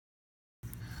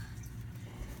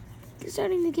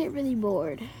starting to get really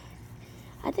bored.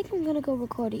 I think I'm gonna go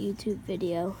record a YouTube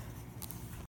video.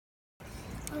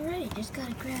 Alright, just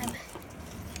gotta grab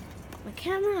my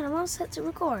camera and I'm all set to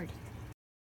record.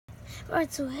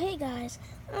 Alright, so hey guys,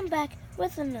 I'm back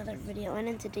with another video, and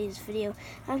in today's video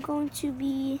I'm going to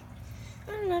be,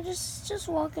 I don't know, just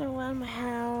walking around my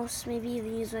house, maybe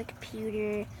even use my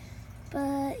computer.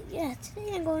 But yeah,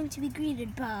 today I'm going to be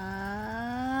greeted by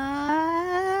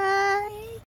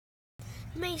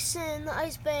Mason the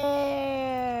Ice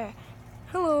Bear.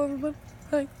 Hello everyone.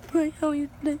 Hi, how are you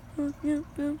today?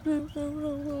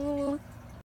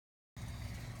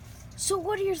 So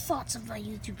what are your thoughts of my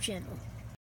YouTube channel?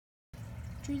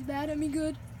 Tree's bad at me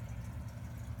good.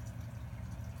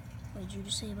 What did you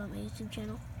just say about my YouTube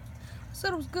channel? I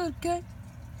said it was good, okay?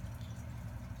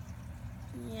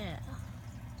 Yeah.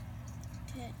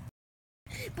 Okay.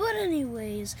 But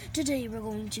anyways, today we're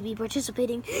going to be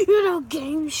participating in a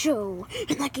game show.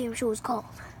 And that game show is called,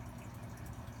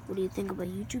 what do you think of my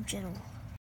YouTube channel?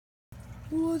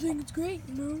 Well, I think it's great,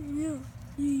 you know, yeah.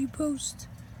 You post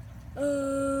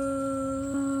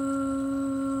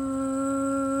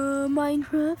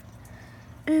Minecraft,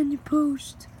 and you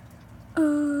post I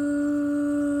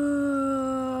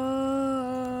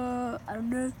don't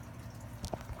know.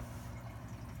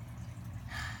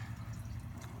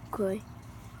 Okay.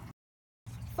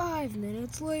 5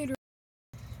 minutes later.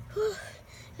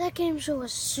 That game show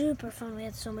was super fun. We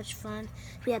had so much fun.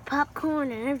 We had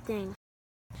popcorn and everything.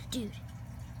 Dude.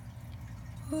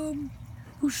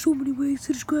 There's so many ways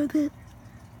to describe that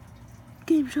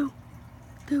game show.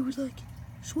 There was like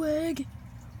swag,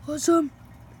 awesome,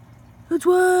 and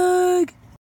swag.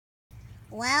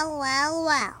 Well.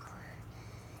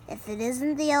 If it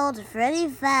isn't the old Freddy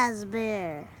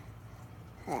Fazbear.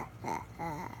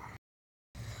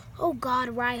 Oh God,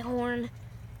 Rhydon.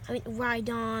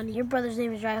 Your brother's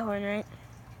name is Rhyhorn, right?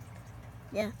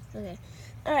 Yeah, okay.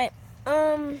 Alright,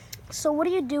 so what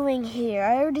are you doing here?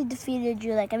 I already defeated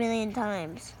you like a million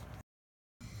times.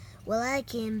 Well, I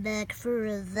came back for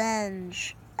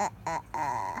revenge.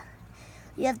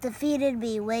 You have defeated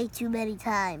me way too many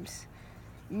times.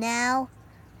 Now,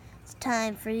 it's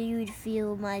time for you to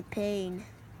feel my pain.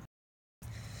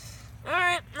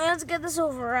 Alright, let's get this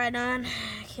over, Rhydon.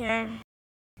 Here.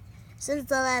 Since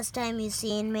the last time you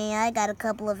seen me, I got a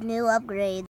couple of new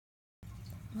upgrades.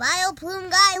 Vile plume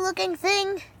guy looking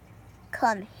thing,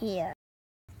 come here.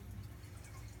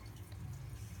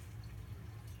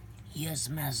 Yes,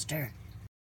 master.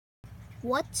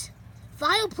 What?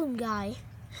 Vileplume guy?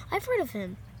 I've heard of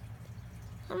him.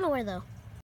 I don't know where though.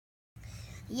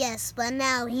 Yes, but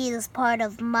now he is part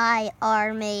of my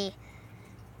army.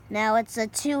 Now it's a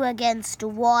 2 against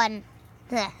 1.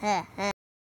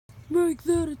 Make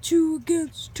that a 2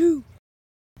 against 2.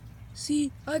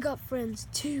 See, I got friends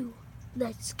too.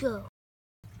 Let's go.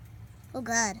 Oh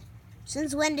God,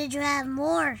 since when did you have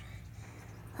more?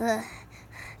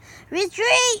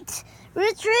 Retreat!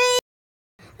 Retreat!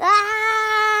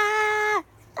 Ah!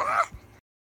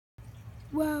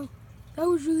 Wow, that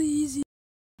was really easy.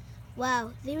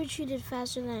 Wow, they retreated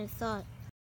faster than I thought.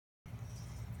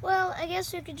 Well, I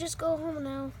guess we could just go home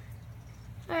now.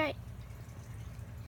 Alright.